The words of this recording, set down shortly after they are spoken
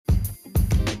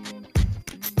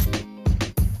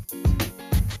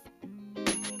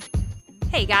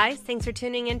Hey guys, thanks for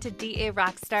tuning in to DA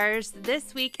Rockstars.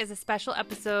 This week is a special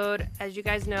episode. As you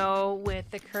guys know,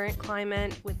 with the current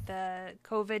climate, with the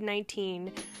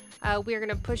COVID-19, we're going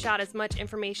to push out as much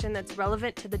information that's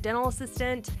relevant to the dental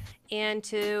assistant and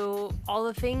to all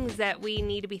the things that we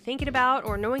need to be thinking about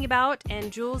or knowing about.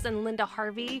 And Jules and Linda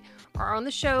Harvey are on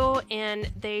the show, and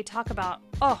they talk about,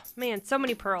 oh man, so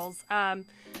many pearls.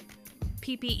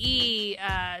 PPE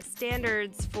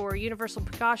standards for universal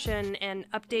precaution and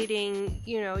updating,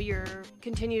 your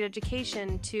continued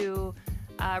education to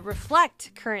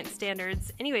reflect current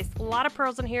standards. Anyways, a lot of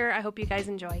pearls in here. I hope you guys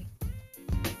enjoy.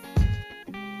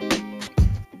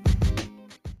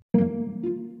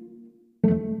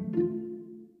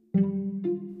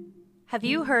 Have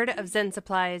you heard of Zen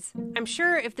Supplies? I'm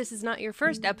sure if this is not your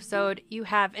first episode, you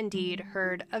have indeed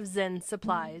heard of Zen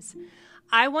Supplies.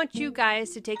 I want you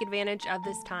guys to take advantage of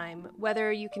this time,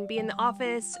 whether you can be in the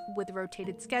office with a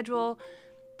rotated schedule.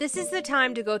 This is the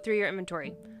time to go through your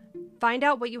inventory. Find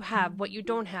out what you have, what you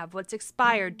don't have, what's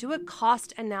expired. Do a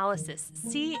cost analysis.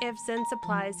 See if Zen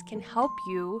Supplies can help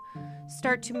you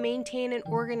start to maintain and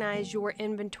organize your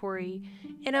inventory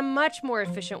in a much more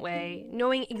efficient way,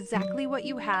 knowing exactly what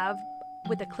you have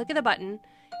with a click of the button,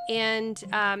 and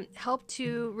help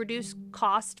to reduce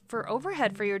cost for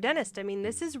overhead for your dentist. I mean,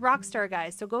 this is Rockstar,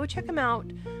 guys, so go check them out,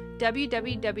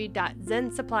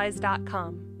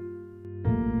 www.zensupplies.com.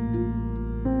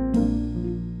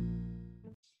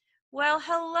 Well,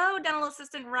 hello, dental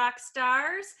assistant rock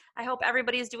stars. I hope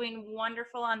everybody is doing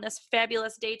wonderful on this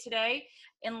fabulous day today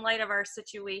in light of our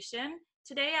situation.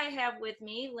 Today I have with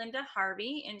me Linda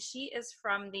Harvey, and she is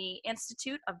from the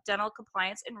Institute of Dental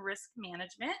Compliance and Risk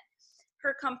Management.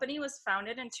 Her company was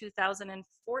founded in 2014.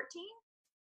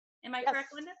 Am I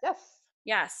correct, Linda? Yes.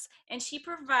 Yes. And she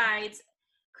provides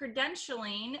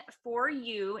credentialing for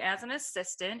you as an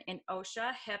assistant in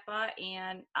OSHA, HIPAA,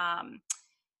 and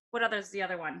what other is the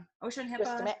other one? OSHA and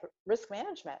HIPAA? Risk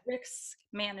management. Risk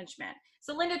management.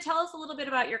 So Linda, tell us a little bit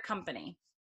about your company.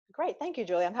 Great. Thank you,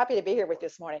 Julie. I'm happy to be here with you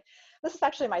this morning. This is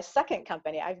actually my second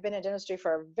company. I've been in dentistry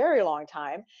for a very long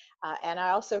time, and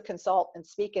I also consult and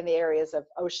speak in the areas of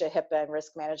OSHA, HIPAA, and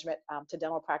risk management to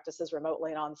dental practices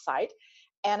remotely and on site.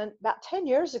 And about 10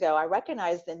 years ago, I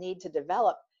recognized the need to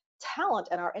develop talent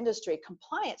in our industry,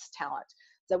 compliance talent,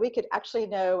 so we could actually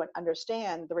know and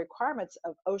understand the requirements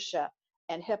of OSHA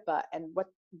and HIPAA and what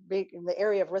in the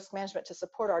area of risk management to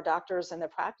support our doctors and their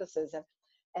practices.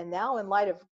 And now in light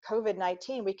of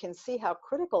COVID-19, we can see how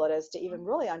critical it is to even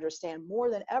really understand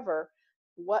more than ever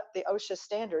what the OSHA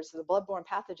standards, the bloodborne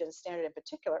pathogen standard in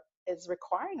particular, is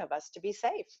requiring of us to be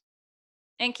safe.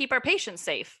 And keep our patients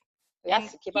safe.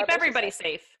 Yes, and keep everybody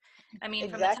safe. I mean,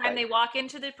 exactly. From the time they walk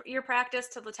into your practice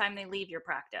to the time they leave your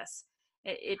practice,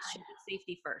 it should be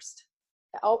safety first.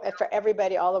 Oh, for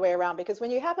everybody all the way around, because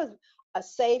when you have a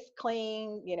safe,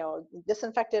 clean,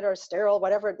 disinfected or sterile,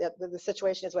 whatever the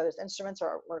situation is, whether it's instruments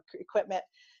or equipment,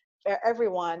 for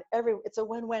everyone, it's a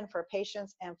win-win for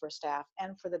patients and for staff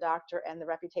and for the doctor and the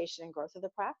reputation and growth of the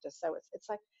practice. So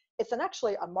it's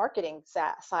actually a marketing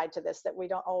side to this that we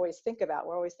don't always think about.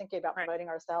 We're always thinking about promoting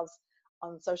ourselves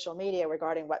on social media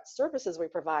regarding what services we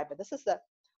provide, but this is the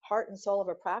heart and soul of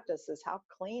a practice, is how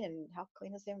clean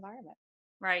is the environment.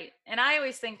 Right. And I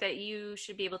always think that you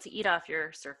should be able to eat off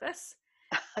your surface.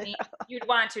 I mean, you'd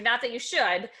want to, not that you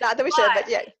should. Not that we should, but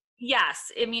yeah.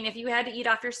 Yes. I mean, if you had to eat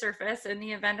off your surface in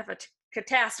the event of a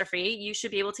catastrophe, you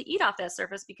should be able to eat off that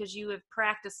surface because you have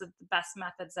practiced the best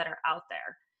methods that are out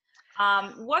there.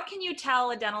 What can you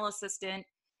tell a dental assistant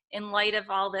in light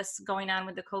of all this going on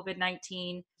with the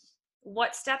COVID-19?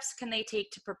 What steps can they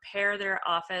take to prepare their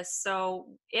office? So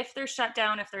if they're shut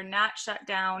down, if they're not shut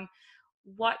down,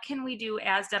 what can we do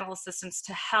as dental assistants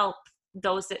to help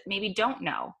those that maybe don't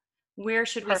know? Where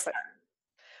should we start?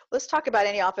 Let's talk about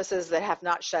any offices that have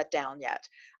not shut down yet.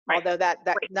 Right. Although that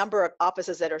number of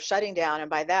offices that are shutting down, and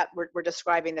by that we're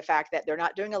describing the fact that they're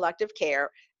not doing elective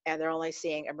care and they're only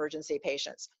seeing emergency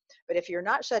patients. But if you're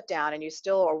not shut down and you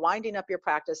still are winding up your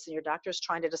practice and your doctor's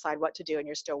trying to decide what to do and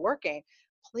you're still working,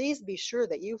 please be sure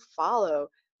that you follow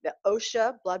the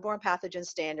OSHA bloodborne pathogen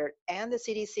standard and the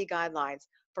CDC guidelines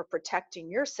for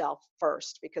protecting yourself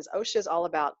first, because OSHA is all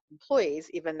about employees,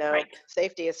 even though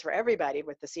safety is for everybody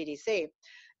with the CDC.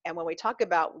 And when we talk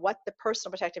about what the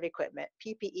personal protective equipment,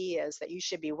 PPE, is that you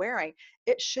should be wearing,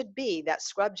 it should be that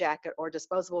scrub jacket or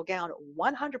disposable gown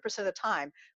 100% of the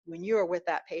time when you are with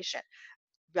that patient.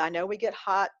 I know we get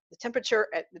hot. The temperature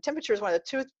is one of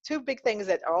the two big things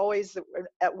that are always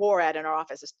at war in our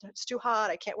office. It's too hot.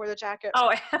 I can't wear the jacket.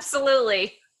 Oh,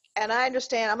 absolutely. And I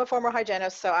understand. I'm a former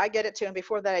hygienist, so I get it too. And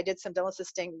before that, I did some dental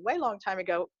assisting way long time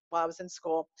ago while I was in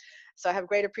school. So I have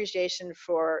great appreciation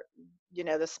for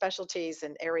the specialties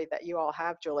and area that you all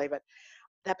have, Julie. But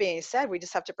that being said, we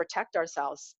just have to protect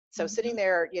ourselves. So sitting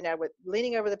there, with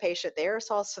leaning over the patient, the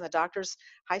aerosols from the doctor's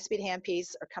high-speed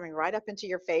handpiece are coming right up into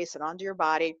your face and onto your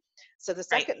body. So the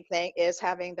Right. second thing is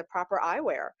having the proper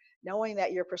eyewear, knowing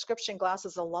that your prescription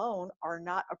glasses alone are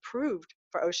not approved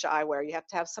for OSHA eyewear. You have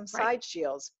to have some Right. side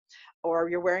shields, or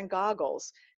you're wearing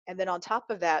goggles. And then on top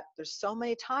of that, there's so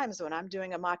many times when I'm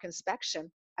doing a mock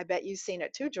inspection, I bet you've seen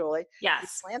it too, Julie. You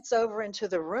Yes. glance over into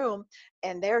the room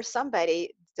and there's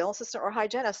somebody, dental assistant or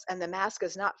hygienist, and the mask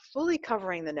is not fully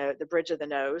covering the bridge of the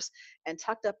nose and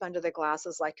tucked up under the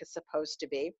glasses like it's supposed to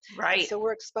be. And Right. so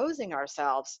we're exposing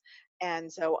ourselves.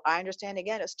 And so I understand,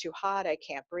 again, it's too hot, I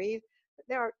can't breathe. But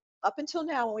there are, up until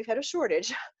now, when we've had a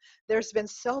shortage, there's been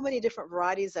so many different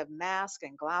varieties of masks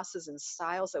and glasses and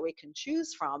styles that we can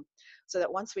choose from, so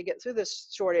that once we get through this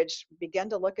shortage, begin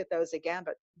to look at those again.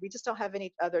 But we just don't have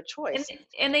any other And choice.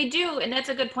 and they do, and that's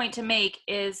a good point to make,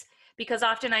 is because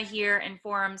often I hear in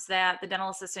forums that the dental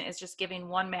assistant is just giving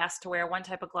one mask to wear, one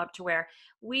type of glove to wear.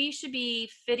 We should be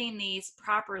fitting these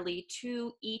properly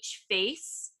to each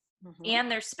face Mhm.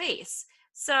 and their space.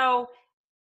 So,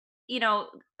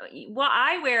 what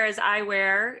I wear is I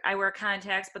wear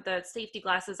contacts, but the safety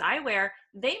glasses I wear,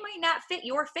 they might not fit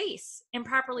your face and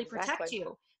properly protect Exactly.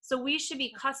 you. So we should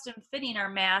be custom fitting our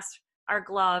masks, our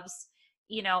gloves,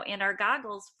 and our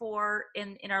goggles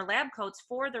in our lab coats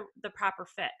for the proper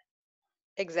fit.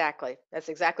 Exactly. That's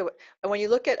exactly what. And when you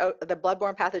look at the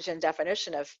bloodborne pathogen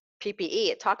definition of PPE,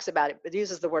 it talks about it. It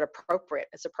uses the word appropriate.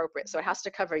 It's appropriate. So it has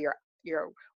to cover your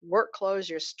work clothes,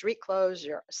 your street clothes,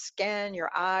 your skin,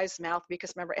 your eyes, mouth.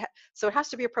 Because remember, so it has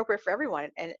to be appropriate for everyone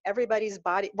and everybody's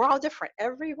body. We're all different.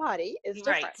 Everybody is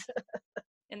Right. different.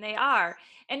 And they are.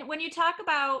 And when you talk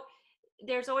about,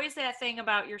 there's always that thing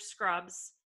about your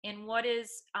scrubs and what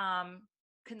is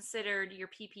considered your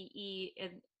PPE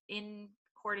in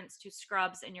accordance to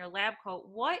scrubs in your lab coat.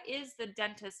 What is the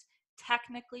dentist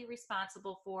technically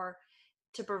responsible for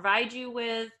to provide you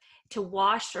with, to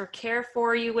wash or care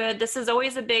for you with? This is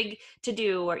always a big to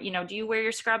do. Or, do you wear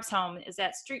your scrubs home? Is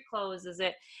that street clothes? Is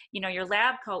it, your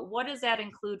lab coat? What does that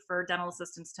include for dental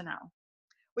assistants to know?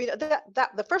 That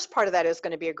the first part of that is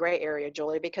going to be a gray area,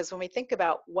 Julie, because when we think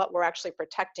about what we're actually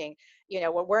protecting,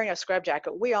 we're wearing a scrub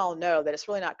jacket. We all know that it's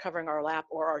really not covering our lap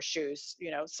or our shoes,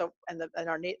 so and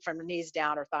our knee from the knees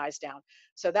down or thighs down.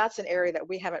 So that's an area that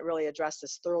we haven't really addressed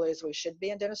as thoroughly as we should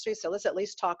be in dentistry. So let's at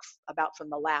least talk about from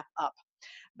the lap up.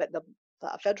 But the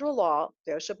federal law,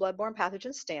 the OSHA bloodborne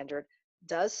pathogen standard,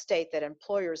 does state that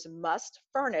employers must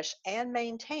furnish and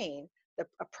maintain the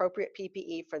appropriate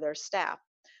PPE for their staff.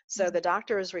 So the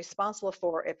doctor is responsible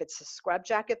for, if it's a scrub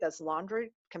jacket that's laundered,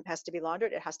 has to be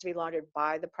laundered, it has to be laundered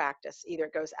by the practice. Either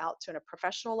it goes out to a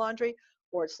professional laundry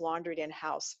or it's laundered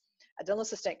in-house. A dental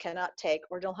assistant cannot take,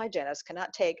 or dental hygienist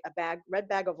cannot take a red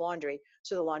bag of laundry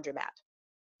to the laundromat.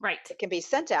 Right. It can be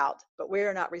sent out, but we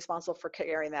are not responsible for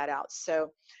carrying that out.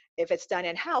 So if it's done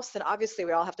in-house, then obviously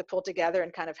we all have to pull together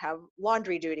and kind of have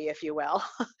laundry duty, if you will,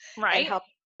 and Right. help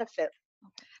benefit.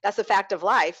 That's a fact of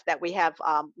life, that we have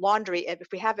laundry.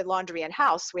 If we have a laundry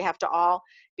in-house, we have to all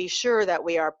be sure that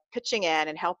we are pitching in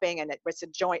and helping, and it's a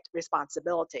joint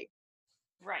responsibility.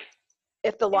 Right.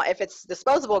 If it's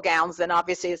disposable gowns, then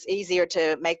obviously it's easier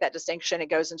to make that distinction.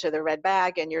 It goes into the red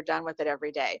bag and you're done with it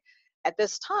every day. At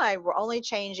this time, we're only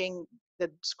changing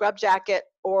the scrub jacket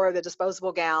or the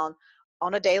disposable gown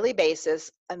on a daily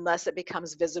basis unless it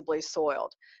becomes visibly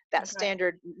soiled. That Okay.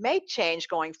 standard may change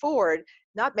going forward,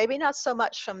 maybe not so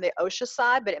much from the OSHA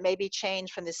side, but it may be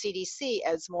changed from the CDC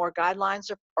as more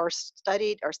guidelines are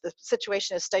studied, or the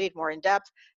situation is studied more in depth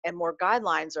and more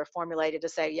guidelines are formulated to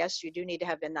say, yes, you do need to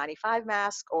have N95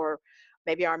 mask, or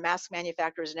maybe our mask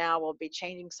manufacturers now will be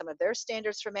changing some of their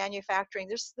standards for manufacturing.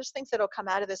 There's things that'll come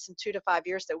out of this in 2 to 5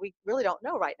 years that we really don't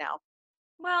know right now.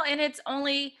 Well, and it's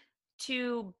only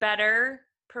to better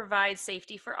provide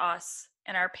safety for us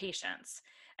and our patients.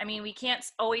 I mean, we can't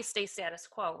always stay status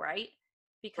quo, right?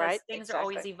 Because Right? things are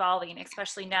always Exactly. evolving,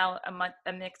 especially now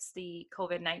amidst the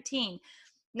COVID-19.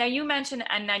 Now, you mentioned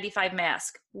N95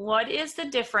 mask. What is the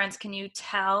difference? Can you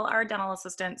tell our dental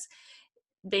assistants?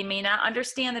 They may not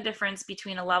understand the difference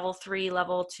between a level 3,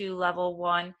 level 2, level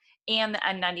 1, and the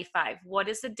N95. What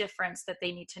is the difference that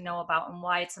they need to know about, and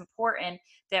why it's important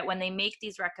that when they make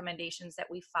these recommendations that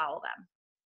we follow them?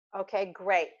 Okay,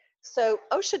 great. So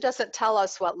OSHA doesn't tell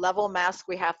us what level mask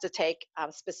we have to take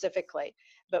specifically,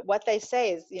 but what they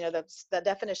say is, the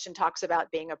definition talks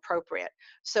about being appropriate.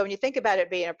 So when you think about it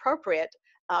being appropriate,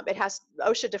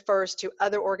 OSHA defers to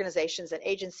other organizations and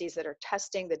agencies that are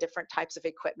testing the different types of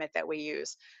equipment that we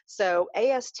use. So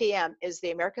ASTM is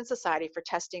the American Society for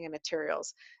Testing and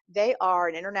Materials. They are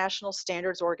an international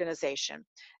standards organization.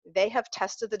 They have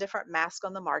tested the different masks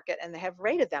on the market, and they have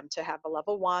rated them to have a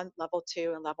level 1, level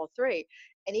 2, and level 3.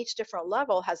 And each different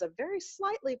level has a very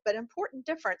slightly but important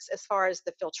difference as far as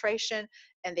the filtration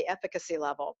and the efficacy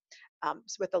level.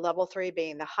 With the level 3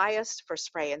 being the highest for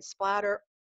spray and splatter.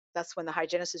 That's when the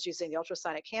hygienist is using the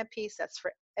ultrasonic handpiece. That's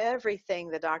for everything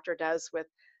the doctor does with,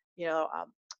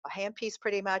 a handpiece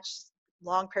pretty much,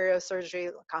 long perio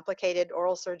surgery, complicated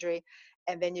oral surgery,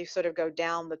 and then you sort of go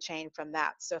down the chain from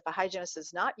that. So if a hygienist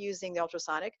is not using the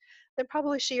ultrasonic, then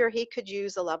probably she or he could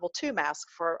use a level 2 mask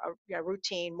for a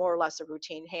routine, more or less a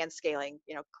routine hand scaling,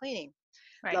 cleaning.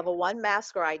 Right. Level 1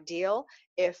 masks are ideal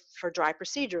if for dry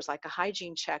procedures like a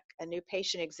hygiene check, a new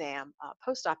patient exam,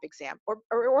 post-op exam, or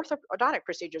orthodontic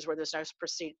procedures where there's no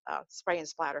spray and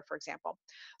splatter, for example.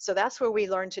 So that's where we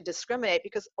learn to discriminate,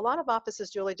 because a lot of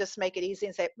offices, Julie, just make it easy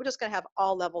and say, we're just going to have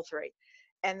all level 3.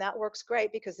 And that works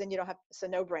great because then you don't have, it's a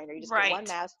no-brainer. You just get one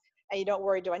mask and you don't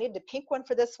worry, do I need the pink one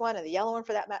for this one and the yellow one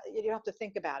for that mask? You don't have to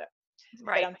think about it.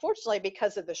 Right. But unfortunately,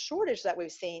 because of the shortage that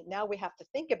we've seen, now we have to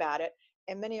think about it.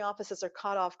 And many offices are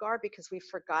caught off guard because we've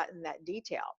forgotten that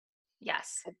detail.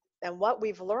 Yes. And what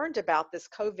we've learned about this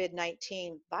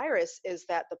COVID-19 virus is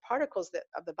that the particles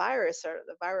of the virus, or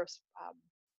the virus,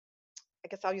 I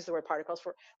guess I'll use the word particles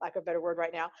for lack of a better word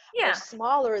right now, are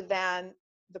smaller than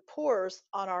the pores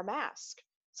on our mask.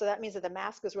 So that means that the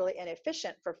mask is really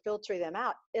inefficient for filtering them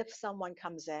out if someone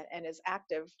comes in and is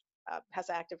active, has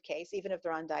an active case, even if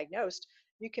they're undiagnosed.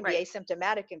 You can be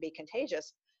asymptomatic and be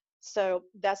contagious. So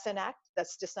that's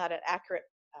just not an accurate,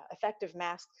 effective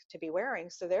mask to be wearing.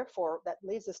 So therefore, that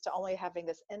leads us to only having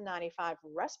this N95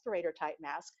 respirator type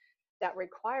mask that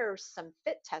requires some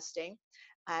fit testing.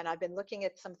 And I've been looking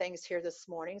at some things here this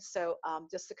morning. So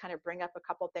just to kind of bring up a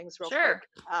couple things real quick.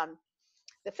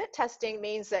 The fit testing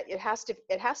means that it has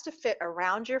to fit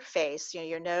around your face,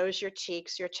 your nose, your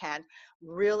cheeks, your chin,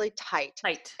 really tight.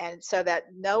 And so that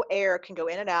no air can go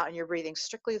in and out, and you're breathing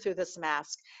strictly through this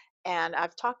mask. And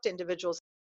I've talked to individuals,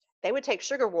 they would take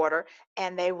sugar water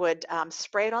and they would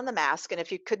spray it on the mask. And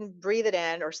if you couldn't breathe it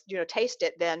in or taste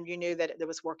it, then you knew that it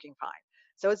was working fine.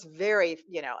 So it's very,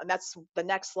 and that's the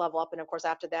next level up. And of course,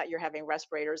 after that, you're having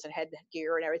respirators and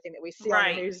headgear and everything that we see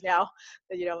on the news now,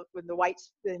 with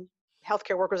the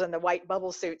healthcare workers in the white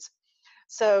bubble suits.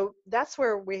 So that's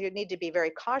where we need to be very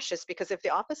cautious, because if the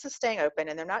office is staying open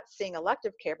and they're not seeing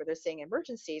elective care, but they're seeing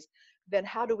emergencies, then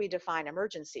how do we define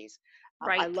emergencies?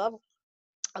 I love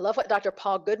what Dr.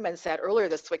 Paul Goodman said earlier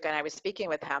this week when I was speaking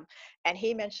with him. And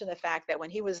he mentioned the fact that when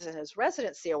he was in his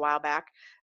residency a while back,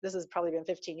 this has probably been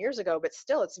 15 years ago, but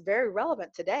still it's very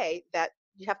relevant today, that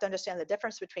you have to understand the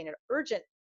difference between an urgent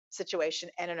situation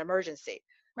and an emergency.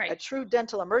 A true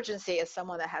dental emergency is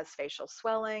someone that has facial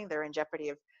swelling, they're in jeopardy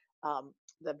of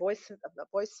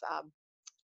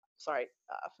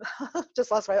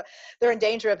just lost my, they're in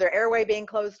danger of their airway being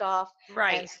closed off.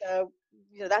 And so,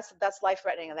 that's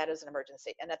life-threatening, and that is an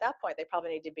emergency. And at that point, they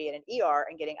probably need to be in an ER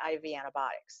and getting IV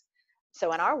antibiotics.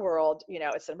 So in our world,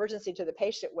 it's an emergency to the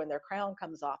patient when their crown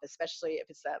comes off, especially if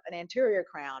it's an anterior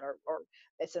crown, or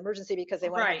it's an emergency because they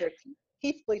want to have their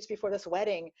teeth bleached before this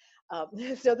wedding.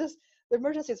 The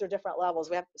emergencies are different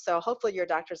levels. So hopefully your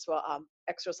doctors will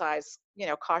exercise,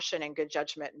 caution and good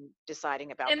judgment in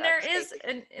deciding about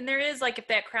that. And there is, like, if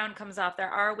that crown comes off, there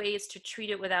are ways to treat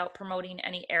it without promoting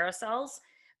any aerosols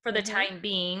for the time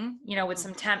being, with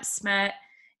some temp cement,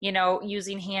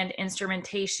 using hand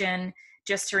instrumentation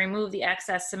just to remove the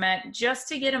excess cement, just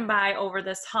to get them by over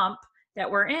this hump that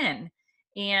we're in.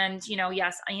 And,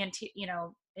 yes, an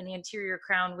anterior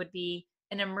crown would be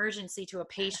an emergency to a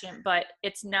patient, but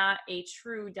it's not a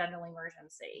true dental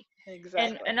emergency. Exactly.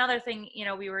 And another thing,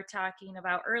 we were talking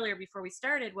about earlier before we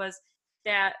started was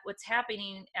that what's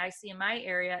happening, I see in my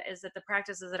area, is that the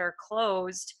practices that are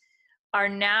closed are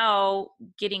now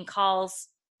getting calls.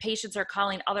 Patients are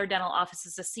calling other dental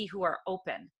offices to see who are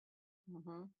open.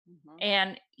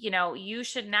 And, you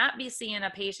should not be seeing a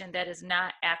patient that is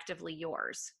not actively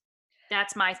yours.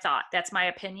 That's my thought. That's my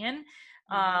opinion.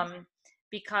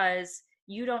 Because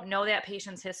you don't know that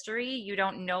patient's history. You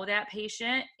don't know that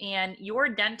patient, and your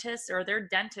dentist or their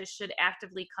dentist should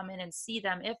actively come in and see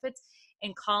them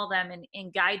and call them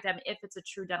and guide them if it's a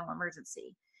true dental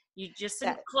emergency. You just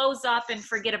That, close up and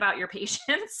forget about your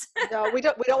patients. no, we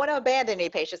don't want to abandon any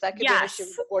patients. That could be an issue Yes.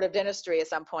 with the Board of Dentistry at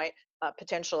some point,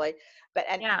 potentially. But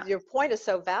and Yeah. your point is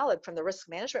so valid from the risk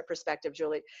management perspective,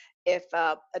 Julie. If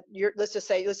let's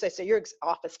say so your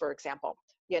office, for example,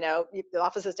 the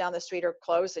offices down the street are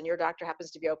closed and your doctor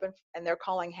happens to be open and they're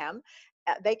calling him,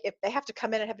 if they have to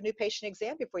come in and have a new patient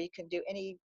exam before you can do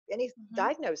any Mhm.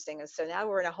 diagnosing. And so now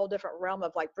we're in a whole different realm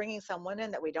of like bringing someone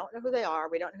in that we don't know who they are,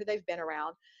 we don't know who they've been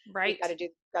around. We've Right. got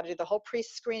to do the whole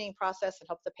pre-screening process and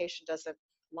hope the patient doesn't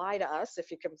lie to us, if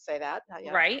you can say that,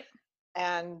 Right.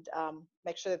 and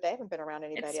make sure that they haven't been around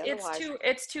It's anybody it's otherwise. too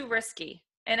it's too risky.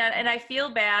 And I feel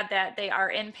bad that they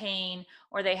are in pain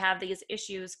or they have these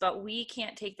issues, but we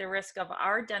can't take the risk of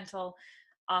our dental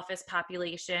office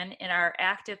population and our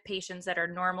active patients that are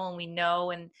normal and we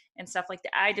know and stuff like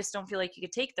that. I just don't feel like you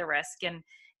could take the risk and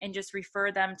just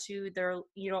refer them to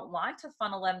you don't want to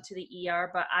funnel them to the ER,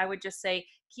 but I would just say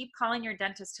keep calling your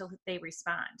dentist till they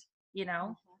respond, you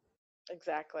know? Mhm.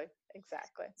 Exactly.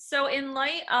 Exactly. So in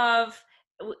light of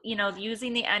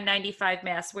using the N95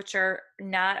 masks, which are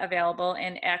not available,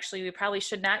 and actually we probably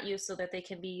should not use so that they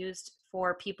can be used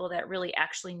for people that really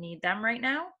actually need them right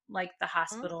now, like the Mhm.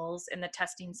 hospitals and the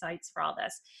testing sites for all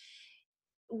this.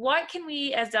 What can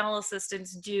we as dental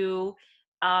assistants do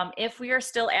if we are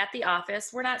still at the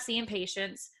office, we're not seeing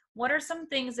patients? What are some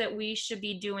things that we should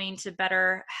be doing to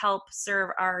better help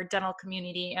serve our dental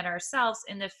community and ourselves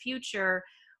in the future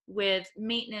with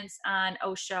maintenance on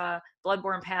OSHA,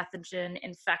 bloodborne pathogen,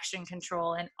 infection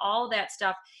control, and all that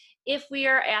stuff? If we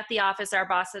are at the office, our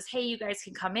boss says, hey, you guys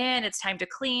can come in, it's time to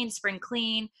clean, spring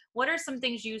clean. What are some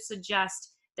things you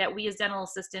suggest that we as dental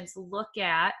assistants look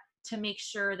at to make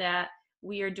sure that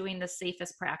we are doing the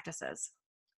safest practices?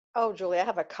 Oh, Julie, I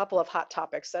have a couple of hot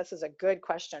topics. This is a good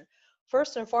question.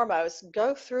 First and foremost,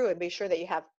 go through and be sure that you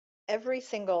have every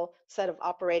single set of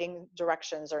operating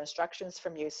directions or instructions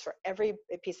from use for every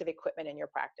piece of equipment in your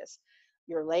practice.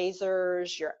 Your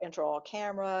lasers, your intraoral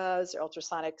cameras, your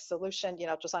ultrasonic solution,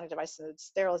 ultrasonic devices,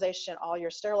 sterilization, all your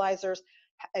sterilizers.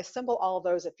 Assemble all of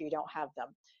those if you don't have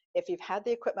them. If you've had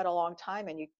the equipment a long time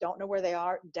and you don't know where they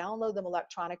are, download them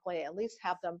electronically, at least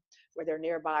have them where they're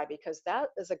nearby, because that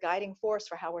is a guiding force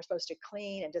for how we're supposed to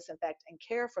clean and disinfect and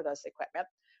care for those equipment.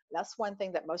 That's one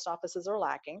thing that most offices are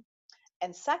lacking.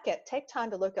 And second, take time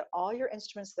to look at all your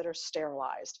instruments that are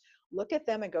sterilized. Look at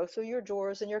them and go through your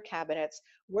drawers and your cabinets.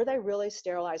 Were they really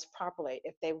sterilized properly?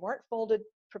 If they weren't folded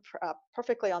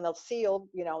perfectly on the seal,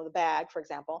 the bag, for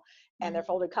example, and they're Mhm.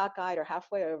 folded cockeyed or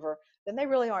halfway over, then they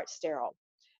really aren't sterile.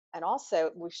 And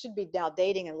also, we should be now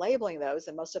dating and labeling those,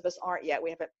 and most of us aren't yet.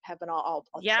 We haven't all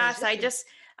Yes, I transitioned. just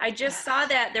I just saw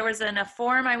that there was in a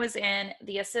forum I was in,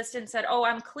 the assistant said, "Oh,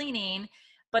 I'm cleaning,"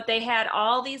 but they had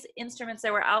all these instruments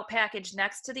that were out packaged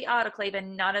next to the autoclave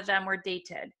and none of them were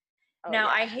dated. Oh Now,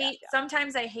 yeah, I yeah, hate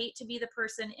sometimes I hate to be the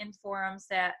person in forums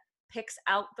that picks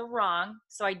out the wrong,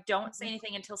 so I don't say yeah.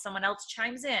 anything until someone else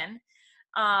chimes in,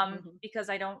 Mhm. because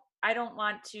I don't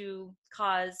want to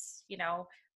cause,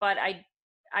 but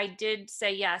I did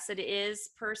say yes, it is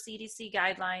per CDC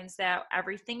guidelines that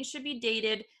everything should be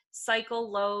dated, cycle,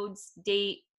 loads,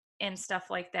 date, and stuff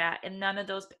like that. And none of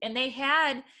those, and they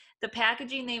had the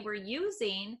packaging they were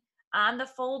using on the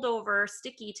fold over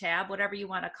sticky tab, whatever you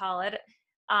want to call it.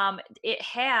 It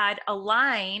had a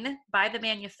line by the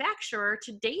manufacturer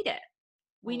to date it.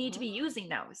 We need to Mhm. be using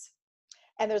those.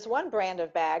 And there's one brand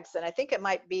of bags, and I think it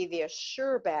might be the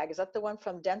Assure bag. Is that the one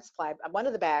from Dentsply? One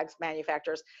of the bags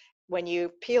manufacturers, when you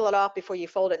peel it off before you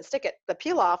fold it and stick it, the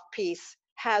peel off piece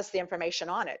has the information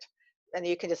on it. And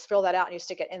you can just fill that out and you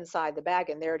stick it inside the bag,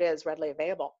 and there it is, readily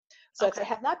available. So Okay.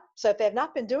 if they have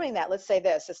not been doing that, let's say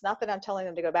this, it's not that I'm telling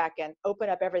them to go back and open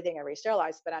up everything and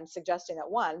re-sterilize, but I'm suggesting that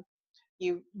one,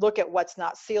 you look at what's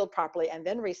not sealed properly and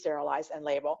then re-sterilize and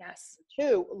label. Yes.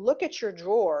 Two, look at your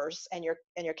drawers and your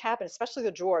cabinet, especially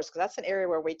the drawers, because that's an area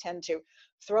where we tend to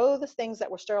throw the things that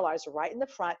were sterilized right in the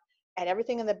front, and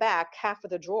everything in the back, half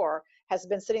of the drawer, has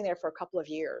been sitting there for a couple of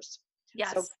years.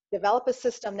 So Yes. develop a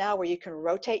system now where you can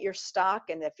rotate your stock,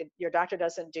 and if your doctor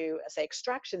doesn't do, say,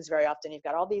 extractions very often, you've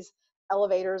got all these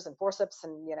elevators and forceps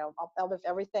and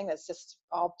everything that's just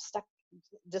all stuck,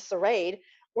 disarrayed.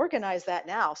 Organize that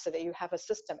now so that you have a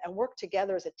system and work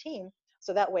together as a team,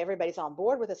 so that way everybody's on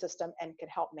board with the system and can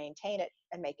help maintain it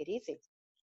and make it easy.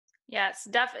 Yes,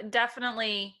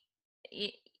 definitely.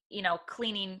 y-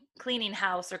 cleaning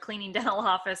house or cleaning dental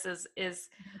office is.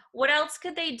 What else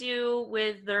could they do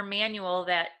with their manual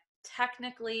that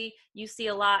technically you see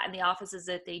a lot in the offices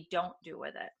that they don't do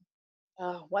with it?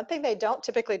 One thing they don't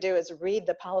typically do is read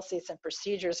the policies and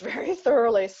procedures very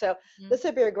thoroughly. So Mhm. this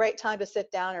would be a great time to sit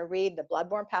down and read the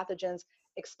bloodborne pathogens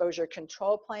exposure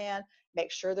control plan,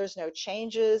 make sure there's no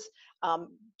changes,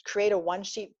 create a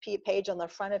one-sheet page on the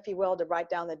front, if you will, to write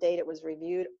down the date it was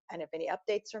reviewed and if any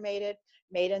updates are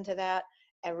made into that,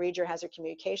 and read your hazard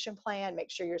communication plan.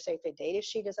 Make sure your safety data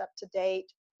sheet is up to date.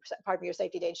 Pardon me, your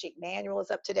safety data sheet manual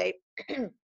is up to date.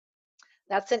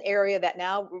 That's an area that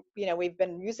now, we've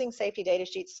been using safety data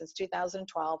sheets since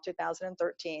 2012,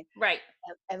 2013. Right.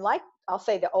 And like I'll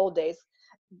say the old days,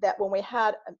 that when we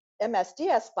had an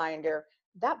MSDS binder,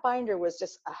 that binder was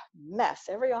just a mess.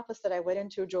 Every office that I went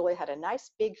into, Julie, had a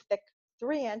nice big thick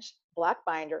 3-inch black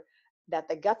binder that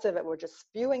the guts of it were just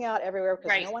spewing out everywhere because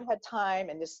Right. no one had time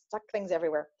and just stuck things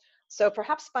everywhere. So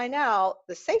perhaps by now,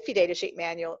 the safety data sheet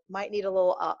manual might need a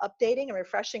little updating and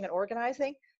refreshing and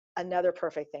organizing. Another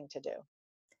perfect thing to do.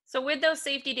 So with those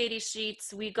safety data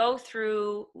sheets, we go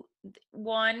through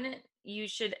one, you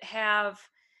should have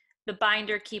the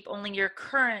binder keep only your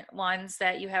current ones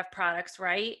that you have products,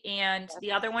 right? And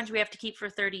the other ones we have to keep for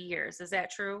 30 years. Is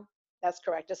that true? That's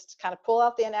correct. Just kind of pull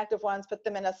out the inactive ones, put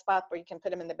them in a spot where you can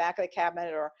put them in the back of the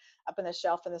cabinet or up in the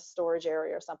shelf in the storage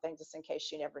area or something, just in case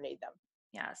you never need them.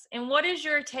 Yes. And what is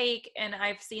your take, and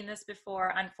I've seen this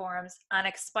before on forums, on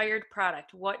expired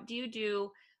product? What do you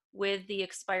do with the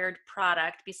expired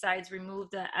product besides remove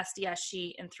the SDS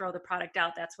sheet and throw the product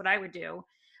out? That's what I would do.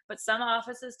 But some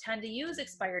offices tend to use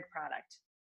expired product.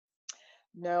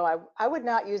 No, I would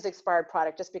not use expired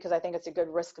product just because I think it's a good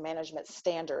risk management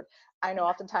standard. I know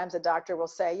oftentimes a doctor will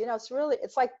say, it's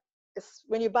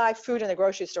when you buy food in the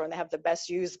grocery store and they have the best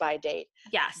use by date.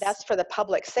 Yes. That's for the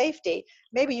public safety.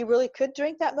 Maybe you really could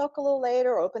drink that milk a little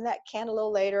later or open that can a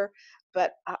little later.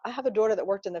 But I have a daughter that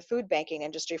worked in the food banking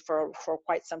industry for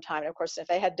quite some time. And of course, if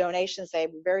they had donations, they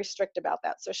were very strict about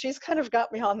that. So she's kind of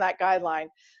got me on that guideline.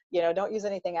 Don't use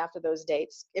anything after those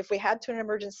dates. If we had to an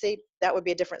emergency, that would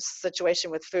be a different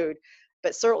situation with food.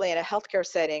 But certainly in a healthcare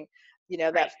setting,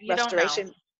 that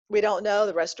restoration, we don't know.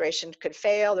 The restoration could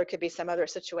fail. There could be some other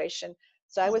situation.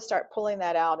 So I would start pulling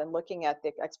that out and looking at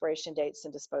the expiration dates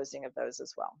and disposing of those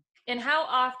as well. And how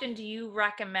often do you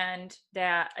recommend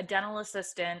that a dental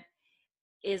assistant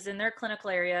is in their clinical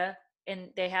area and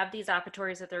they have these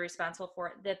operatories that they're responsible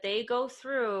for, that they go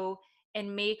through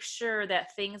and make sure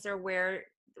that things are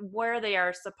where they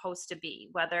are supposed to be,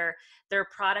 whether they're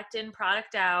product in,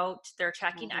 product out, they're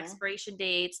checking expiration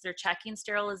dates, they're checking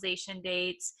sterilization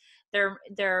dates,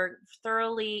 they're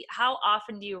thoroughly, how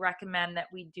often do you recommend that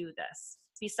we do this?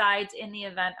 Besides in the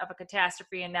event of a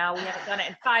catastrophe, and now we haven't done it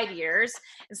in 5 years,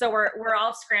 and so we're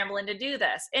all scrambling to do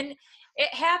this, and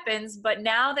it happens. But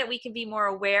now that we can be more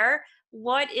aware,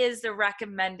 what is the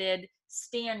recommended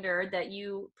standard that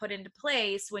you put into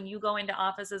place when you go into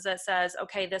offices that says,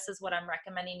 okay, this is what I'm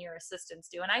recommending your assistants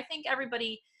do? And I think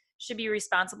everybody should be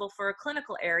responsible for a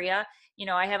clinical area.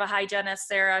 I have a hygienist,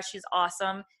 Sarah. She's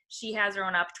awesome. She has her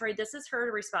own operatory. This is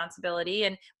her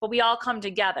responsibility, but we all come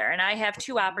together. And I have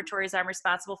 2 operatories I'm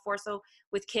responsible for. So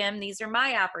with Kim, these are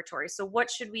my operatories. So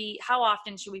how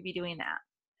often should we be doing that?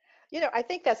 I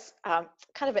think that's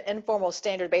kind of an informal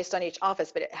standard based on each office,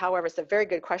 but however, it's a very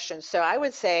good question. So I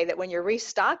would say that when you're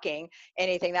restocking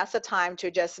anything, that's the time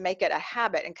to just make it a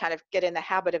habit and kind of get in the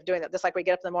habit of doing that. Just like we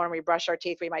get up in the morning, we brush our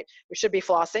teeth, we should be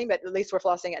flossing, but at least we're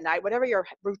flossing at night. Whatever your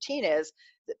routine is,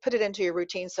 put it into your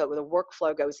routine so the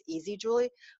workflow goes easy, Julie.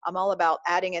 I'm all about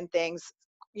adding in things,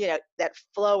 that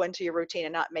flow into your routine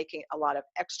and not making a lot of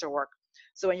extra work.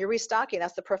 So when you're restocking,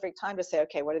 that's the perfect time to say,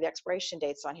 okay, what are the expiration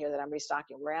dates on here that I'm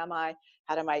restocking? Where am I?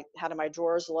 How do my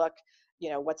drawers look?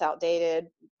 What's outdated?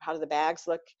 How do the bags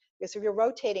look? Because if you're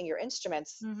rotating your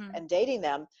instruments and dating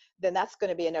them, then that's going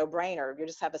to be a no-brainer. You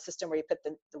just have a system where you put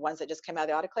the ones that just came out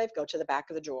of the autoclave, go to the back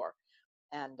of the drawer.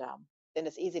 And then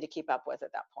it's easy to keep up with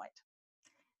at that point.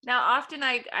 Now, often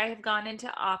I have gone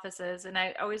into offices, and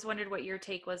I always wondered what your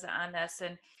take was on this.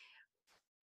 And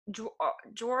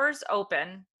drawers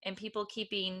open and people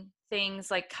keeping things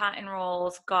like cotton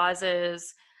rolls, gauzes,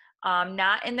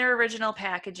 not in their original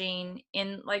packaging,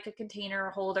 in like a container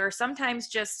holder, sometimes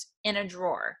just in a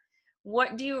drawer.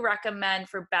 What do you recommend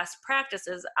for best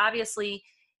practices? Obviously,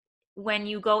 when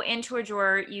you go into a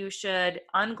drawer, you should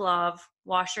unglove,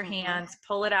 wash your hands,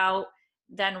 pull it out,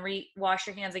 then wash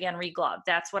your hands again, re-glove.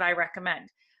 That's what I recommend.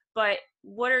 But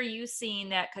what are you seeing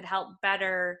that could help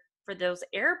better for those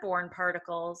airborne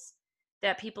particles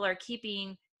that people are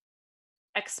keeping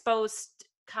exposed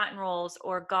cotton rolls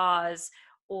or gauze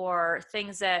or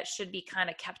things that should be kind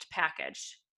of kept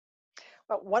packaged?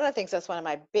 Well, one of the things that's one of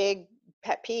my big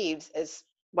pet peeves is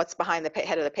what's behind the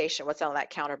head of the patient, what's on that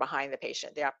counter behind the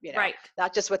patient. Right.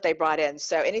 Not just what they brought in.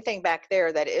 So anything back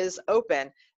there that is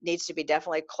open needs to be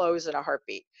definitely closed in a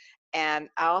heartbeat. And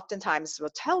I oftentimes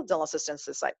will tell dental assistants,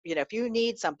 it's like, if you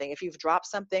need something, if you've dropped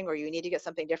something or you need to get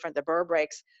something different, the burr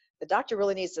breaks, the doctor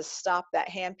really needs to stop that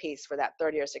handpiece for that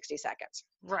 30 or 60 seconds.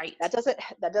 Right. That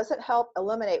doesn't help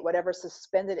eliminate whatever's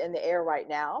suspended in the air right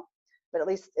now, but at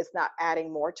least it's not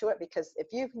adding more to it, because if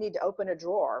you need to open a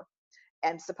drawer,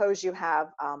 and suppose you have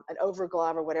an over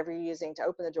glove or whatever you're using to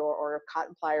open the door, or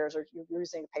cotton pliers, or you're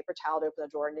using a paper towel to open the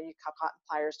door, and then you have cotton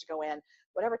pliers to go in,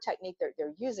 whatever technique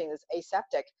they're using is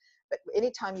aseptic. But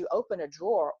anytime you open a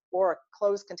drawer or a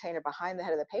closed container behind the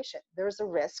head of the patient, there's a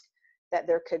risk that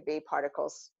there could be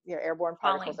particles, airborne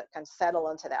particles that can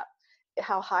settle into that.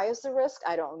 How high is the risk?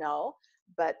 I don't know.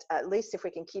 But at least if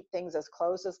we can keep things as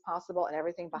close as possible and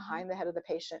everything behind the head of the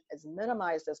patient as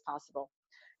minimized as possible.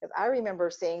 Because I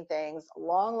remember seeing things a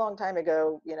long, long time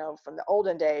ago, from the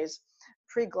olden days,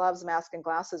 pre-gloves, mask, and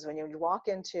glasses, when you walk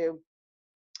into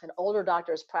an older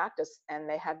doctor's practice and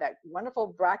they had that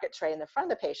wonderful bracket tray in the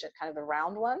front of the patient, kind of the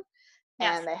round one.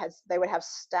 Yes. And they would have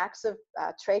stacks of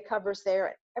tray covers there,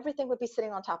 and everything would be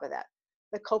sitting on top of that.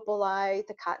 The copali,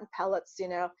 the cotton pellets,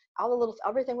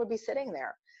 everything would be sitting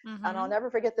there. And I'll never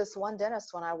forget this one dentist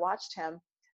when I watched him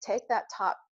take that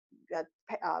top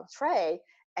tray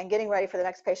and getting ready for the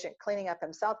next patient, cleaning up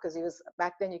himself, because he was,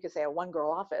 back then you could say, a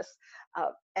one-girl office.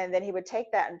 And then he would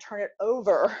take that and turn it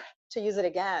over to use it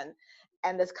again.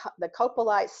 And the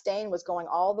copalite stain was going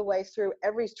all the way through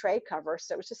every tray cover.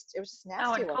 So it was just nasty.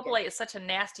 Oh, and copalite is such a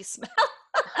nasty smell.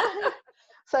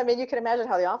 So, I mean, you can imagine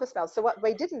how the office smells. So what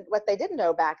they didn't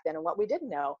know back then and what we didn't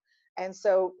know. And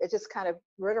so it just kind of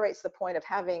reiterates the point of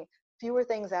having fewer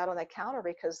things out on the counter,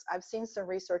 because I've seen some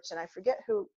research, and I forget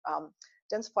who,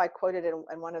 Dentsply quoted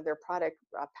in one of their product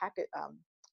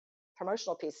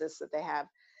promotional pieces that they have.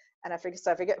 And I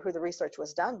forget who the research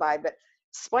was done by, but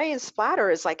spray and splatter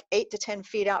is like 8 to 10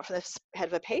 feet out from the head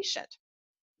of a patient.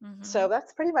 So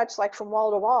that's pretty much like from wall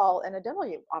to wall in a dental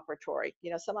operatory.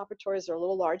 Some operatories are a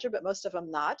little larger, but most of them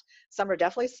not. Some are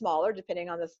definitely smaller, depending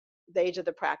on the age of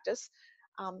the practice.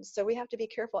 So we have to be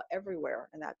careful everywhere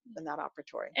in that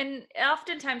operatory. And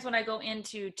oftentimes when I go in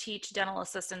to teach dental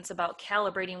assistants about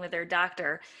calibrating with their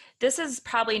doctor, this is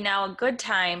probably now a good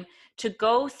time to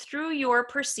go through your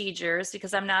procedures,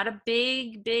 because I'm not a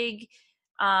big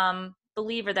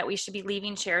believer that we should be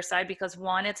leaving chairside, because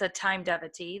one, it's a time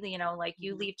devotee.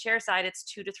 You leave chairside, it's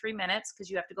 2 to 3 minutes because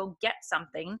you have to go get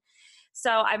something.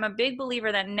 So I'm a big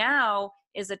believer that now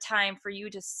is a time for you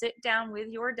to sit down with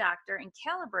your doctor and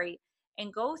calibrate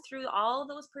and go through all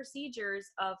those procedures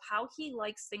of how he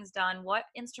likes things done, what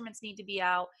instruments need to be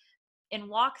out, and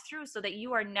walk through, so that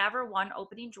you are never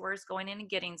opening drawers, going in and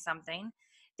getting something,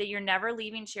 that you're never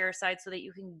leaving chairside, so that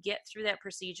you can get through that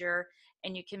procedure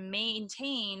and you can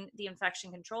maintain the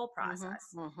infection control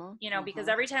process. Because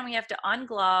every time we have to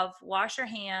unglove, wash your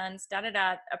hands,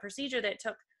 a procedure that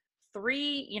took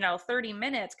 30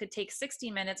 minutes could take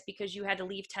 60 minutes because you had to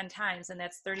leave 10 times, and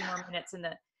that's 30 more minutes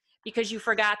because you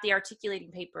forgot the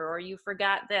articulating paper, or you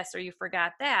forgot this, or you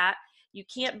forgot that. You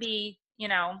can't be,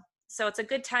 so it's a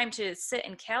good time to sit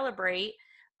and calibrate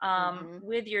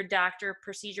with your doctor,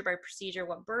 procedure by procedure,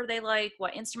 what burr they like,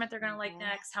 what instrument they're going to like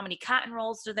next, how many cotton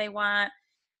rolls do they want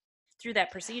through that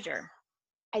procedure.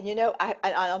 And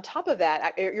on top of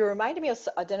that, you reminded me of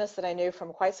a dentist that I knew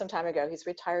from quite some time ago. He's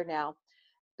retired now,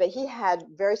 but he had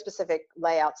very specific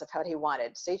layouts of what he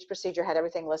wanted. So each procedure had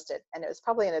everything listed, and it was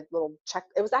probably in a little check.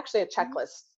 It was actually a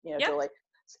checklist, Julie,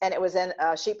 and it was in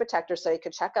a sheet protector, so you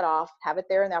could check it off, have it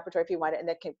there in the operatory if you wanted, and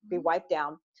it can be wiped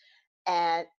down.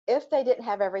 And if they didn't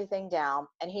have everything down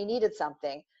and he needed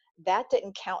something, that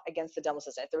didn't count against the dental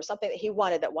assistant. If there was something that he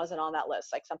wanted that wasn't on that list,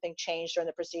 like something changed during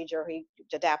the procedure, he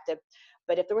adapted.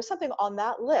 But if there was something on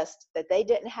that list that they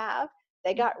didn't have,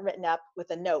 they got written up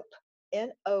with a NOPE,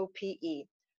 N-O-P-E,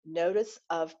 Notice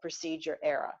of Procedure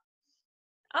Error.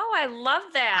 Oh, I love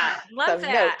that. Love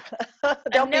that. Nope.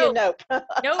 Don't be a nope.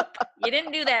 Nope. You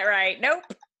didn't do that right. Nope.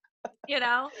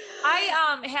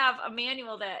 I have a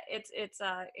manual that it's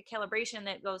a calibration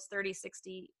that goes 30,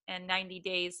 60, and 90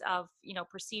 days of,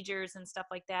 procedures and stuff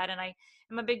like that. And I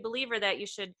am a big believer that you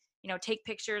should, take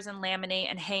pictures and laminate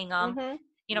and hang them,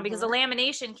 because the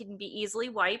lamination can be easily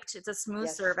wiped. It's a smooth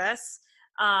surface,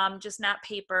 just not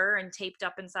paper and taped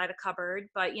up inside a cupboard,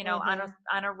 but,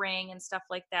 on a ring and stuff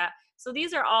like that. So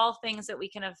these are all things that we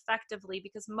can effectively,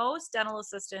 because most dental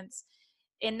assistants,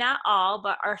 and not all,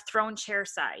 but are thrown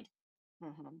chairside.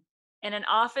 And an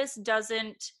office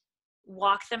doesn't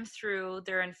walk them through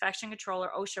their infection control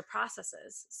or OSHA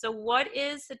processes. So what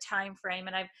is the time frame?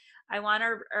 And I want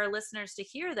our listeners to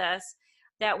hear this,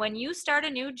 that when you start a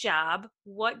new job,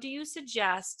 what do you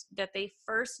suggest that they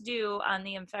first do on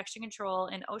the infection control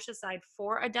and OSHA side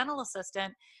for a dental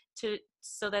assistant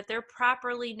so that they're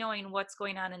properly knowing what's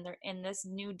going on in this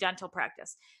new dental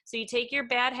practice. So you take your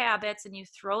bad habits and you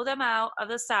throw them out of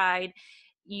the side.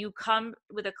 You come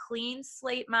with a clean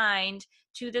slate mind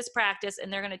to this practice,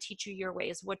 and they're going to teach you your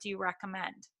ways. What do you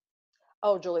recommend?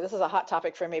 Oh, Julie, this is a hot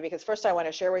topic for me because first I want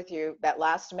to share with you that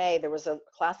last May there was a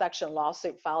class action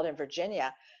lawsuit filed in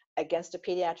Virginia against a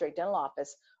pediatric dental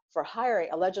office for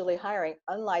allegedly hiring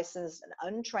unlicensed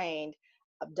and untrained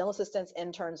dental assistants,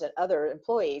 interns, and other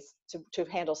employees to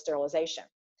handle sterilization.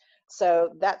 So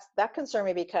that concerned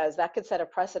me because that could set a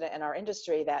precedent in our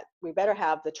industry that we better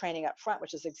have the training up front,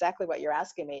 which is exactly what you're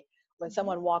asking me. When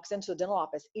someone walks into the dental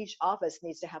office, each office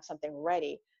needs to have something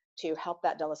ready to help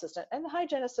that dental assistant and the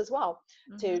hygienist as well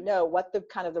to know what the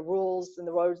kind of the rules and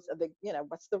the roads of the,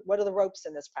 what are the ropes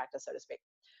in this practice, so to speak.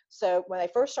 So when they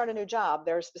first start a new job,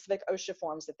 there are specific OSHA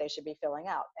forms that they should be filling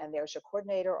out, and the OSHA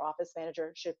coordinator or office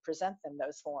manager should present them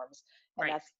those forms. And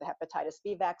that's the hepatitis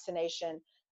B vaccination.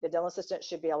 The dental assistant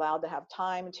should be allowed to have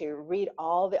time to read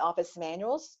all the office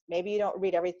manuals. Maybe you don't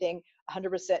read everything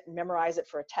 100% and memorize it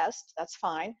for a test. That's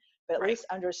fine, but at least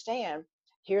understand,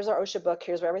 here's our OSHA book,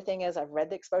 here's where everything is. I've read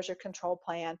the exposure control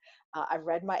plan. I've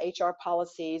read my HR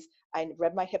policies. I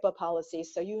read my HIPAA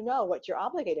policies. So you know what you're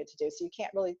obligated to do. So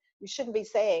you shouldn't be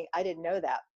saying, I didn't know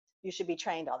that. You should be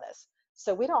trained on this.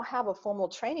 So we don't have a formal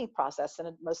training process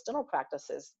in most dental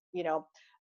practices.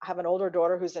 I have an older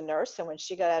daughter who's a nurse, and when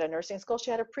she got out of nursing school,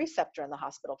 she had a preceptor in the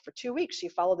hospital for 2 weeks. She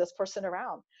followed this person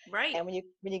around. Right. And when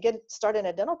you get started in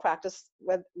a dental practice,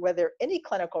 whether any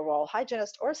clinical role,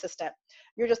 hygienist or assistant,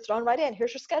 you're just thrown right in.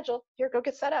 Here's your schedule. Here, go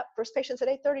get set up. First patient's at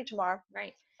 8:30 tomorrow.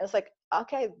 Right. And it's like,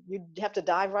 okay, you have to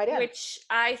dive right in. Which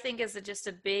I think is just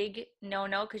a big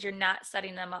no-no, because you're not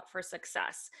setting them up for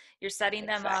success. You're setting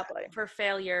them up for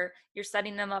failure. You're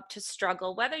setting them up to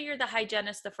struggle. Whether you're the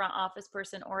hygienist, the front office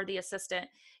person, or the assistant,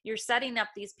 you're setting up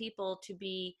these people to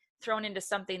be thrown into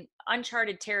something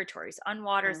uncharted territories,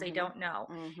 waters they don't know.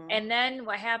 And then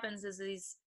what happens is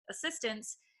these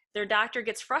assistants, their doctor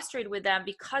gets frustrated with them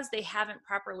because they haven't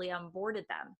properly onboarded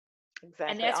them. Exactly.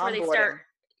 And that's where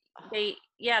they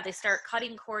start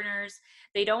cutting corners.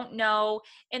 They don't know,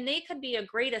 and they could be a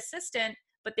great assistant,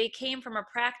 but they came from a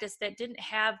practice that didn't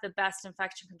have the best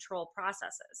infection control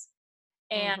processes.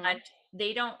 And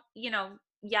they don't,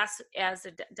 yes, as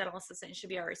a dental assistant, it should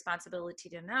be our responsibility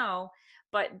to know,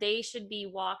 but they should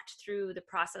be walked through the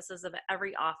processes of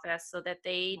every office so that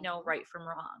they know right from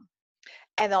wrong.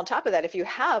 And on top of that, if you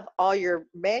have all your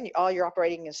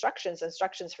operating instructions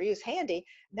for use handy,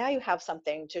 now you have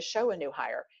something to show a new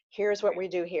hire. Here's what we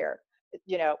do here.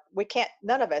 We can't,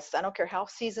 none of us, I don't care how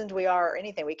seasoned we are or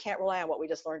anything, we can't rely on what we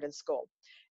just learned in school.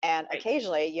 And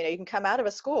occasionally, you can come out of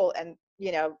a school and,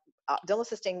 dental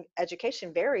assisting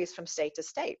education varies from state to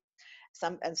state.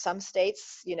 Some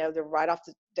states,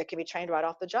 they can be trained right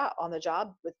off the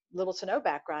job with little to no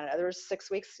background. And others 6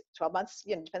 weeks, 12 months,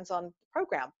 depends on the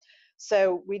program.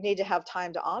 So we need to have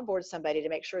time to onboard somebody to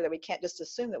make sure that we can't just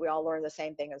assume that we all learn the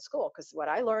same thing in school. Because what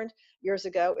I learned years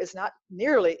ago is not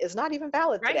even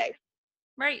valid today.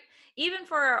 Right. Even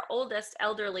for our oldest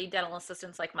elderly dental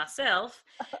assistants like myself,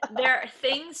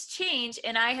 things change.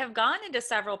 And I have gone into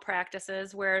several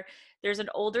practices where there's an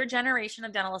older generation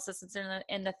of dental assistants,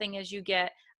 and the thing is,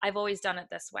 I've always done it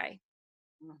this way.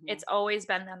 It's always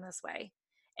been done this way.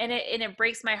 And it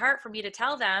breaks my heart for me to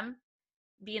tell them,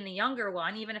 being the younger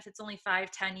one, even if it's only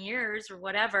 5-10 years or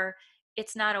whatever,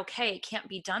 it's not okay. It can't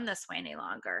be done this way any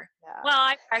longer. Yeah. Well,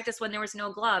 I practiced when there was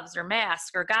no gloves or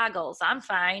mask or goggles. I'm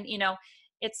fine.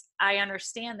 I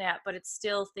understand that, but it's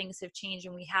still, things have changed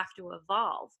and we have to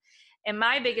evolve. And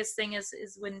my biggest thing is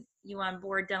when you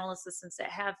onboard dental assistants that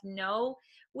have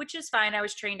which is fine. I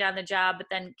was trained on the job, but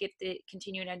then get the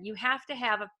continuing on. You have to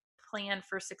have a plan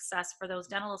for success for those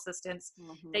dental assistants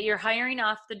that you're hiring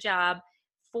off the job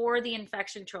for the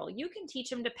infection control. You can teach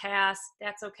them to pass.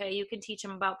 That's okay. You can teach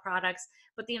them about products,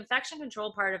 but the infection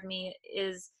control part of me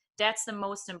that's the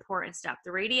most important step,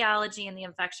 the radiology and the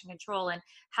infection control. And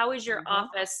how is your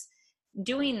office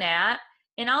doing that?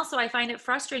 And also, I find it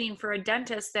frustrating for a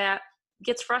dentist that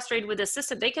gets frustrated with the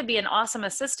assistant. They could be an awesome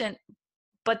assistant,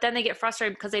 but then they get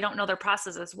frustrated because they don't know their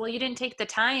processes. Well, you didn't take the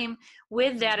time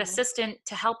with that assistant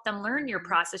to help them learn your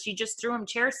process. You just threw them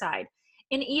chairside.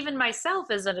 And even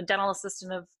myself as a dental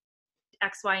assistant of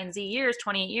X, Y, and Z years,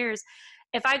 28 years,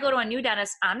 if I go to a new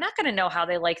dentist, I'm not going to know how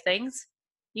they like things.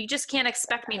 You just can't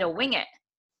expect me to wing it.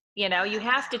 You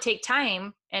have to take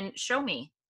time and show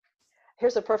me.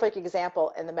 Here's a perfect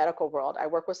example in the medical world. I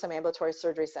work with some ambulatory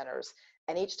surgery centers,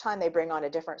 and each time they bring on a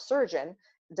different surgeon,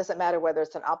 it doesn't matter whether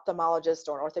it's an ophthalmologist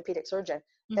or an orthopedic surgeon,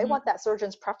 they want that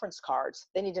surgeon's preference cards.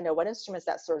 They need to know what instruments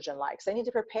that surgeon likes. They need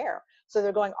to prepare. So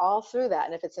they're going all through that.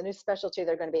 And if it's a new specialty,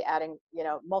 they're going to be adding,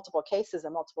 multiple cases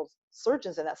and multiple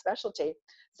surgeons in that specialty,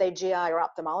 say GI or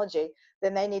ophthalmology,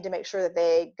 then they need to make sure that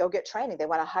they go get training. They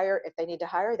want to hire, if they need to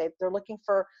hire, they're looking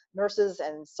for nurses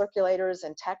and circulators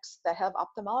and techs that have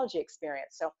ophthalmology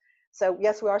experience. So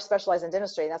yes, we are specialized in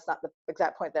dentistry, and that's not the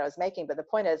exact point that I was making, but the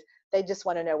point is they just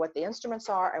want to know what the instruments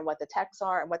are and what the techs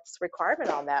are and what's the requirement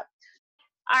on that.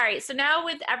 All right, so now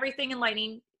with everything in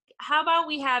lighting, how about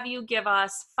we have you give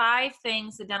us 5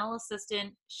 things the dental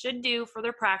assistant should do for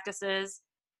their practices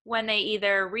when they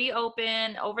either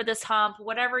reopen, over this hump,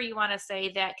 whatever you want to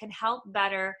say, that can help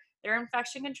better their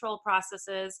infection control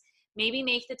processes, maybe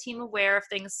make the team aware of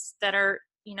things that are,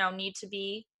 need to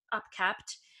be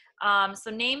upkept. So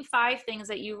name 5 things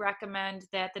that you recommend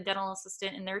that the dental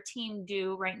assistant and their team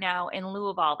do right now in lieu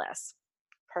of all this.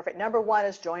 Perfect. Number 1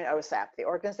 is join OSAP, the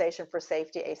Organization for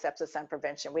Safety, Asepsis, and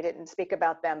Prevention. We didn't speak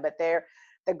about them, but they're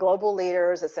the global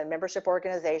leaders. It's a membership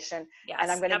organization. Yes,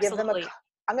 and I'm going to give them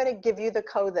I'm going to give you the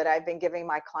code that I've been giving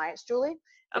my clients, Julie.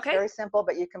 It's very simple,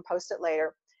 but you can post it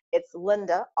later. It's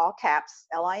Linda, all caps,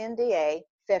 LINDA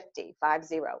 50,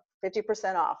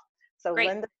 50% off. So Great.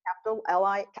 Linda, capital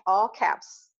LI, all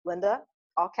caps, Linda,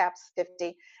 all caps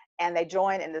 50. And they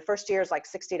join, and the first year is like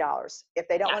 $60. If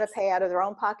they don't want to pay out of their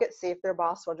own pocket, see if their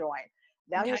boss will join.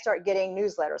 Now you start getting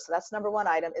newsletters. So that's number 1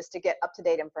 item, is to get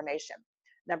up-to-date information.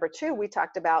 Number 2, we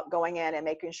talked about going in and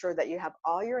making sure that you have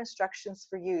all your instructions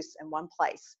for use in one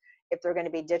place. If they're going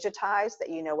to be digitized, that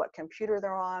you know what computer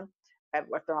they're on,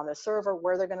 if they're on the server,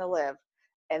 where they're going to live.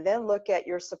 And then look at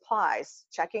your supplies,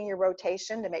 checking your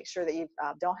rotation to make sure that you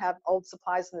don't have old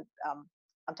supplies. I'm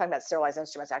talking about sterilized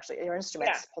instruments, actually, your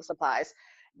instruments supplies,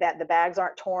 that the bags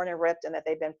aren't torn and ripped and that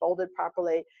they've been folded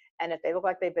properly. And if they look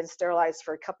like they've been sterilized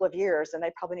for a couple of years, then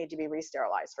they probably need to be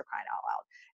re-sterilized, for crying out loud.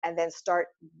 And then start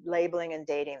labeling and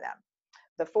dating them.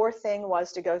 The 4th thing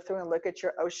was to go through and look at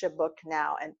your OSHA book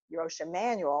now and your OSHA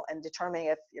manual and determining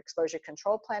if your exposure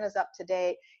control plan is up to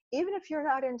date. Even if you're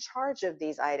not in charge of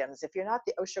these items, if you're not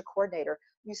the OSHA coordinator,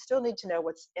 you still need to know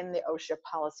what's in the OSHA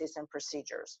policies and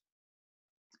procedures.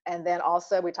 And then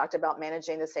also we talked about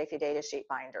managing the safety data sheet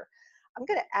binder. I'm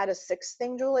going to add a 6th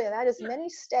thing, Julie, and that is many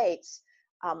states,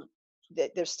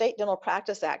 their State Dental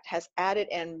Practice Act has added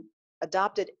and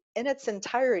adopted in its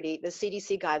entirety the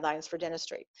CDC guidelines for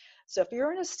dentistry. So if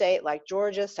you're in a state like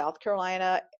Georgia, South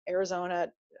Carolina, Arizona,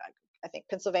 I think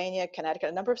Pennsylvania, Connecticut,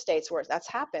 a number of states where that's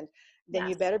happened, then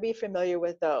you better be familiar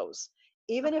with those.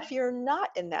 Even if you're not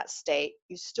in that state,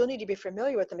 you still need to be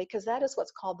familiar with them, because that is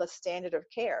what's called the standard of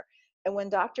care. And when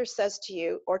doctor says to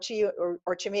you, or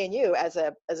to me and you as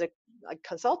a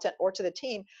consultant, or to the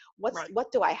team,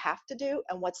 what do I have to do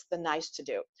and what's the nice to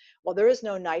do? Well, there is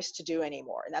no nice to do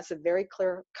anymore. And that's a very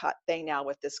clear cut thing now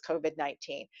with this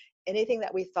COVID-19. Anything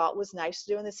that we thought was nice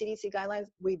to do in the CDC guidelines,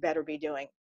 we better be doing,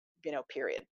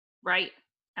 period. Right.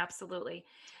 Absolutely.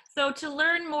 So to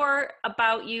learn more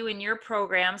about you and your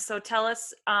program, so tell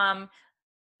us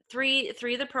three of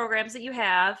the programs that you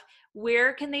have.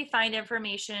 Where can they find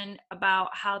information about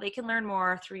how they can learn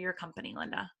more through your company,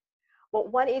 Linda? Well,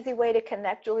 one easy way to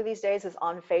connect, Julie, these days is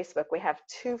on Facebook. We have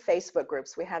 2 Facebook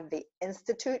groups. We have the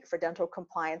Institute for Dental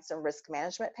Compliance and Risk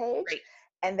Management page. Great.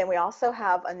 And then we also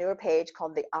have a newer page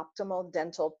called the Optimal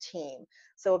Dental Team.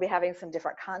 So we'll be having some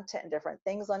different content and different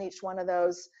things on each one of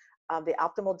those. The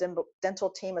Optimal Dental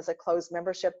Team is a closed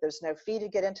membership. There's no fee to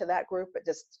get into that group, but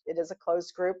it is a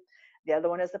closed group. The other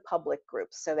one is the public group.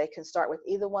 So they can start with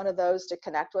either one of those to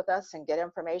connect with us and get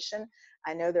information.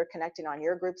 I know they're connecting on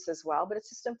your groups as well, but it's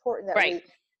just important that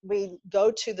we go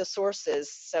to the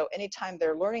sources. So anytime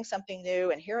they're learning something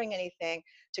new and hearing anything,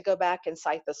 to go back and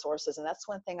cite the sources. And that's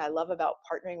one thing I love about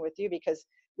partnering with you, because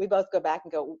we both go back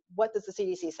and go, what does the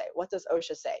CDC say? What does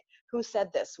OSHA say? Who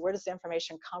said this? Where does the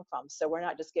information come from? So we're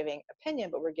not just giving opinion,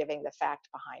 but we're giving the fact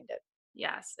behind it.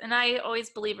 Yes. And I always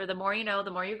believe the more you know,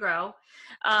 the more you grow.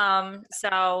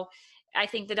 So I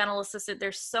think the dental assistant,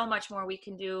 there's so much more we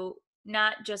can do,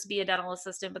 not just be a dental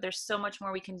assistant, but there's so much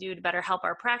more we can do to better help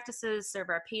our practices, serve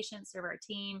our patients, serve our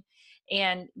team.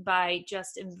 And by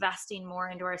just investing more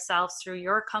into ourselves through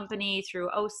your company, through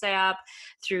OSAP,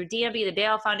 through DMB, the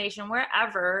Dale Foundation,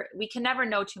 wherever, we can never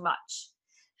know too much,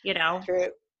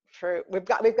 True. We've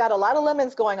got a lot of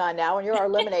lemons going on now, and you're our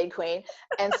lemonade queen.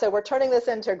 And so we're turning this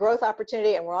into a growth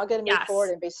opportunity, and we're all going to move forward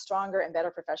and be stronger and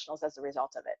better professionals as a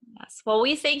result of it. Yes. Well,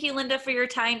 we thank you, Linda, for your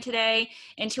time today.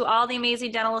 And to all the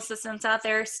amazing dental assistants out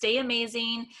there, stay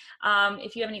amazing.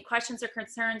 If you have any questions or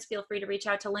concerns, feel free to reach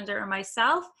out to Linda or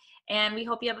myself. And we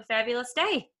hope you have a fabulous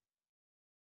day.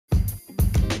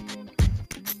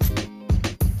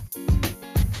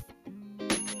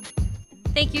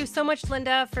 Thank you so much,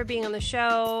 Linda, for being on the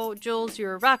show. Jules,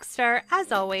 you're a rock star,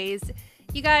 as always.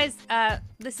 You guys,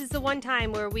 this is the one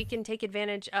time where we can take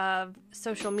advantage of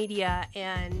social media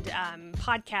and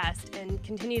podcast and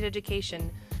continued education.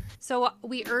 So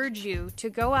we urge you to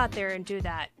go out there and do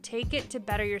that. Take it to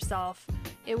better yourself.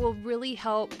 It will really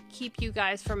help keep you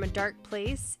guys from a dark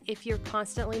place if you're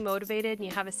constantly motivated and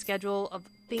you have a schedule of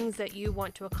things that you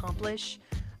want to accomplish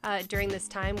during this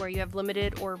time where you have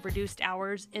limited or reduced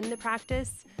hours in the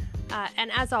practice.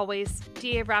 And as always,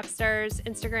 DA Rockstars,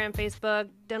 Instagram, Facebook,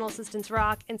 Dental Assistants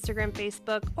Rock, Instagram,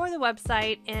 Facebook, or the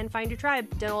website, and find your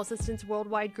tribe. Dental Assistants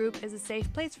Worldwide Group is a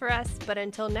safe place for us. But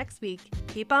until next week,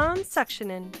 keep on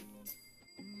suctioning.